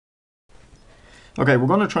Okay, we're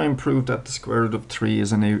going to try and prove that the square root of 3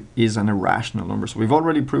 is an irrational number. So we've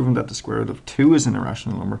already proven that the square root of 2 is an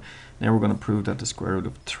irrational number. Now we're going to prove that the square root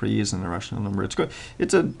of 3 is an irrational number. It's good.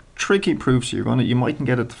 It's a tricky proof, so you mightn't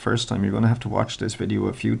get it the first time. You're going to have to watch this video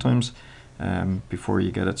a few times before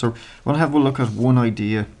you get it. So we're going to have a look at one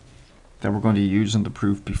idea that we're going to use in the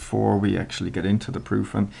proof before we actually get into the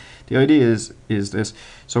proof. And the idea is this.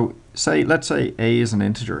 So let's say a is an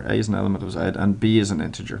integer, a is an element of z, and b is an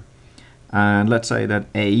integer. And let's say that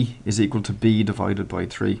a is equal to b divided by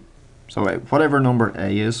 3. So whatever number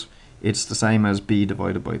a is, it's the same as b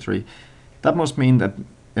divided by 3. That must mean that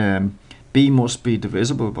b must be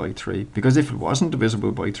divisible by 3, because if it wasn't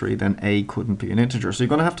divisible by 3, then a couldn't be an integer. So you're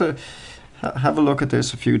going to have to have a look at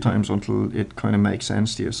this a few times until it kind of makes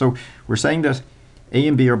sense to you. So we're saying that a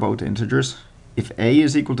and b are both integers. If a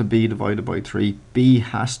is equal to b divided by 3, b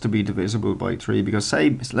has to be divisible by 3, because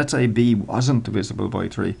let's say b wasn't divisible by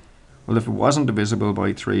 3. Well, if it wasn't divisible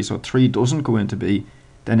by 3, so 3 doesn't go into b,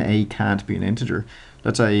 then a can't be an integer.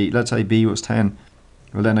 Let's say b was 10.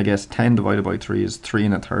 Well, then I guess 10 divided by 3 is 3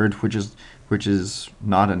 1/3, which is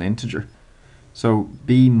not an integer. So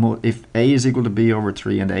if a is equal to b over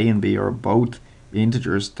 3 and a and b are both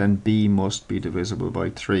integers, then b must be divisible by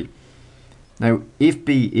 3. Now, if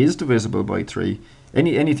b is divisible by 3,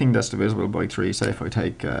 anything that's divisible by 3, say if I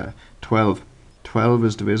take 12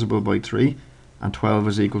 is divisible by 3, and 12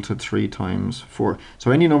 is equal to 3 times 4. So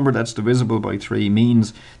any number that's divisible by 3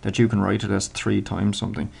 means that you can write it as 3 times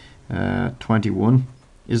something. 21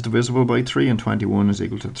 is divisible by 3, and 21 is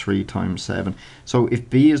equal to 3 times 7. So if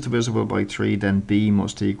b is divisible by 3, then b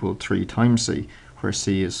must equal 3 times c, where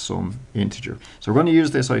c is some integer. So we're going to use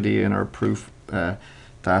this idea in our proof that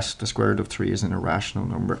the square root of 3 is an irrational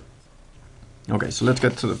number. Okay, so let's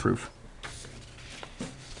get to the proof.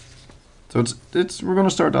 So we're going to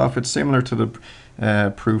start off, it's similar to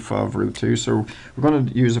the proof of root 2. So we're going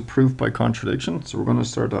to use a proof by contradiction. So we're going to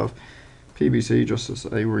start off PBC just to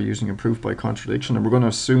say we're using a proof by contradiction, and we're going to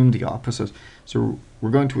assume the opposite. So we're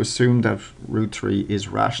going to assume that root 3 is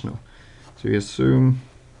rational. So we assume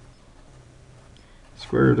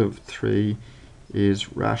square root of 3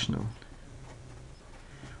 is rational.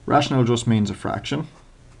 Rational just means a fraction.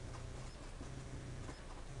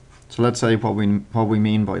 So let's say what we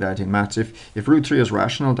mean by that in maths. If root 3 is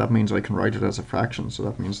rational, that means I can write it as a fraction. So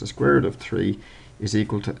that means the square root of 3 is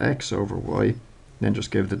equal to x over y. Then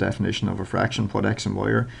just give the definition of a fraction, what x and y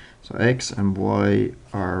are. So x and y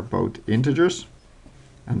are both integers,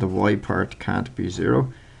 and the y part can't be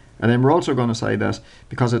 0. And then we're also going to say that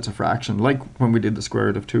because it's a fraction, like when we did the square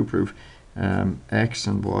root of 2 proof, x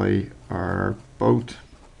and y are both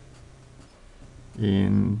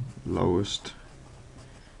in lowest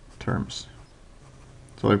terms.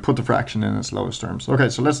 So I put the fraction in its lowest terms. Okay,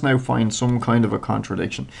 so let's now find some kind of a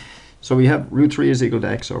contradiction. So we have root 3 is equal to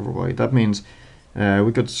x over y. That means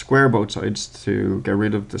we could square both sides to get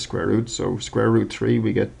rid of the square root. So square root 3,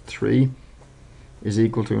 we get 3 is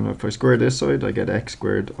equal to, and if I square this side, I get x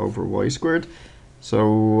squared over y squared.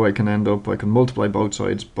 So I can multiply both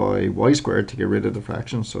sides by y squared to get rid of the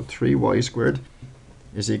fraction. So 3y squared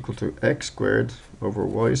is equal to x squared over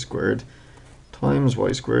y squared times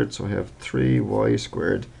y squared. So I have 3y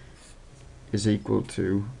squared is equal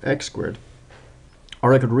to x squared.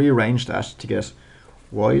 Or I could rearrange that to get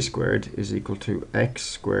y squared is equal to x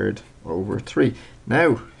squared over 3.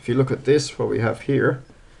 Now, if you look at this, what we have here,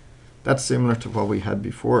 that's similar to what we had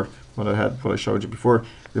before, what I showed you before.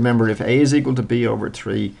 Remember, if a is equal to b over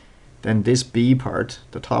 3, then this b part,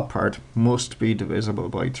 the top part, must be divisible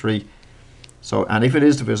by 3. So, and if it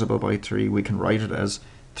is divisible by 3, we can write it as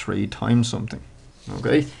 3 times something.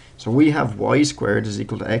 Okay, so we have y squared is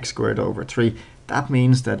equal to x squared over 3. That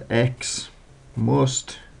means that x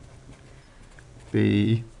must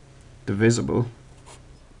be divisible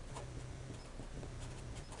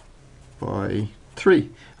by 3.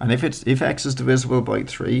 And if x is divisible by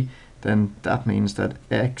 3, then that means that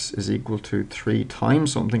x is equal to 3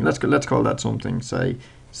 times something. Let's call that something, say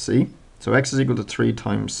c. So x is equal to 3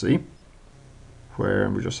 times c, where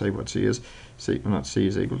we just say what c is. C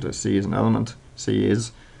is equal to c is an element. C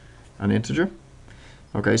is an integer.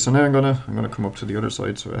 Okay, so now I'm gonna come up to the other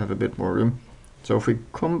side so I have a bit more room. So if we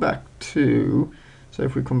come back to, say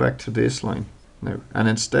if we come back to this line now, and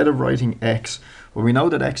instead of writing x, well, we know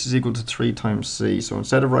that x is equal to 3 times c, so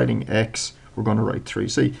instead of writing x, we're going to write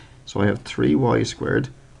 3c. So I have 3y squared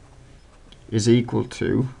is equal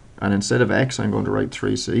to, and instead of x, I'm going to write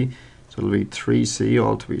 3c, so it'll be 3c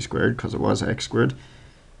all to be squared, because it was x squared.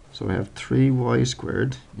 So I have 3y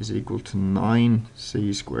squared is equal to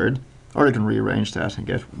 9c squared, or I can rearrange that and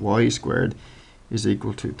get y squared is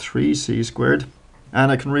equal to 3c squared,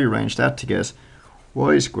 and I can rearrange that to get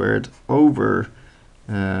y squared over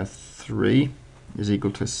 3 is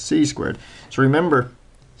equal to c squared. So remember,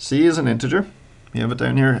 c is an integer. We have it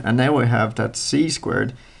down here. And now I have that c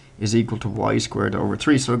squared is equal to y squared over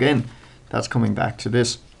 3. So again, that's coming back to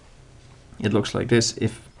this. It looks like this.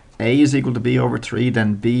 If a is equal to b over 3,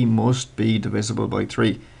 then b must be divisible by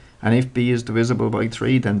 3. And if b is divisible by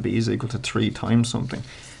 3, then b is equal to 3 times something.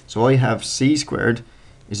 So I have c squared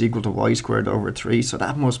is equal to y squared over 3. So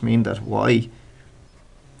that must mean that y,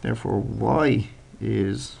 therefore y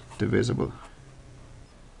is divisible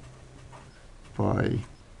by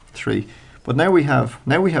 3. But now we have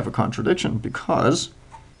a contradiction, because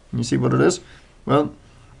you see what it is? Well,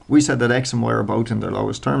 we said that x and y are both in their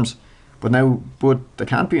lowest terms. But they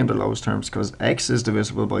can't be in their lowest terms, because x is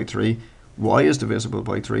divisible by 3, y is divisible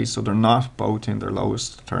by 3, so they're not both in their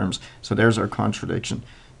lowest terms. So there's our contradiction.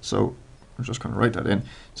 So we're just going to write that in.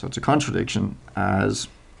 So it's a contradiction as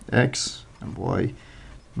x and y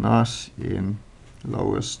not in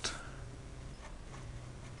lowest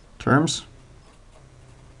terms.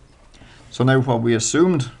 So now what we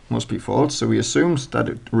assumed must be false. So we assumed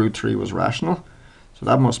that root 3 was rational. So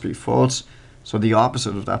that must be false. So the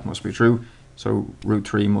opposite of that must be true. So root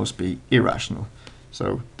 3 must be irrational.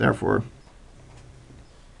 So therefore,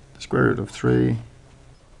 the square root of 3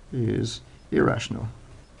 is irrational.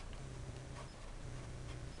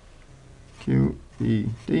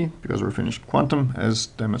 QED, because we're finished. Quantum as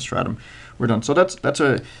demonstratum. We're done. So that's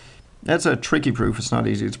a tricky proof. It's not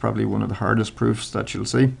easy. It's probably one of the hardest proofs that you'll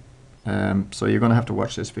see. So you're going to have to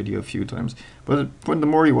watch this video a few times. But the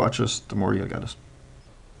more you watch us, the more you'll get it.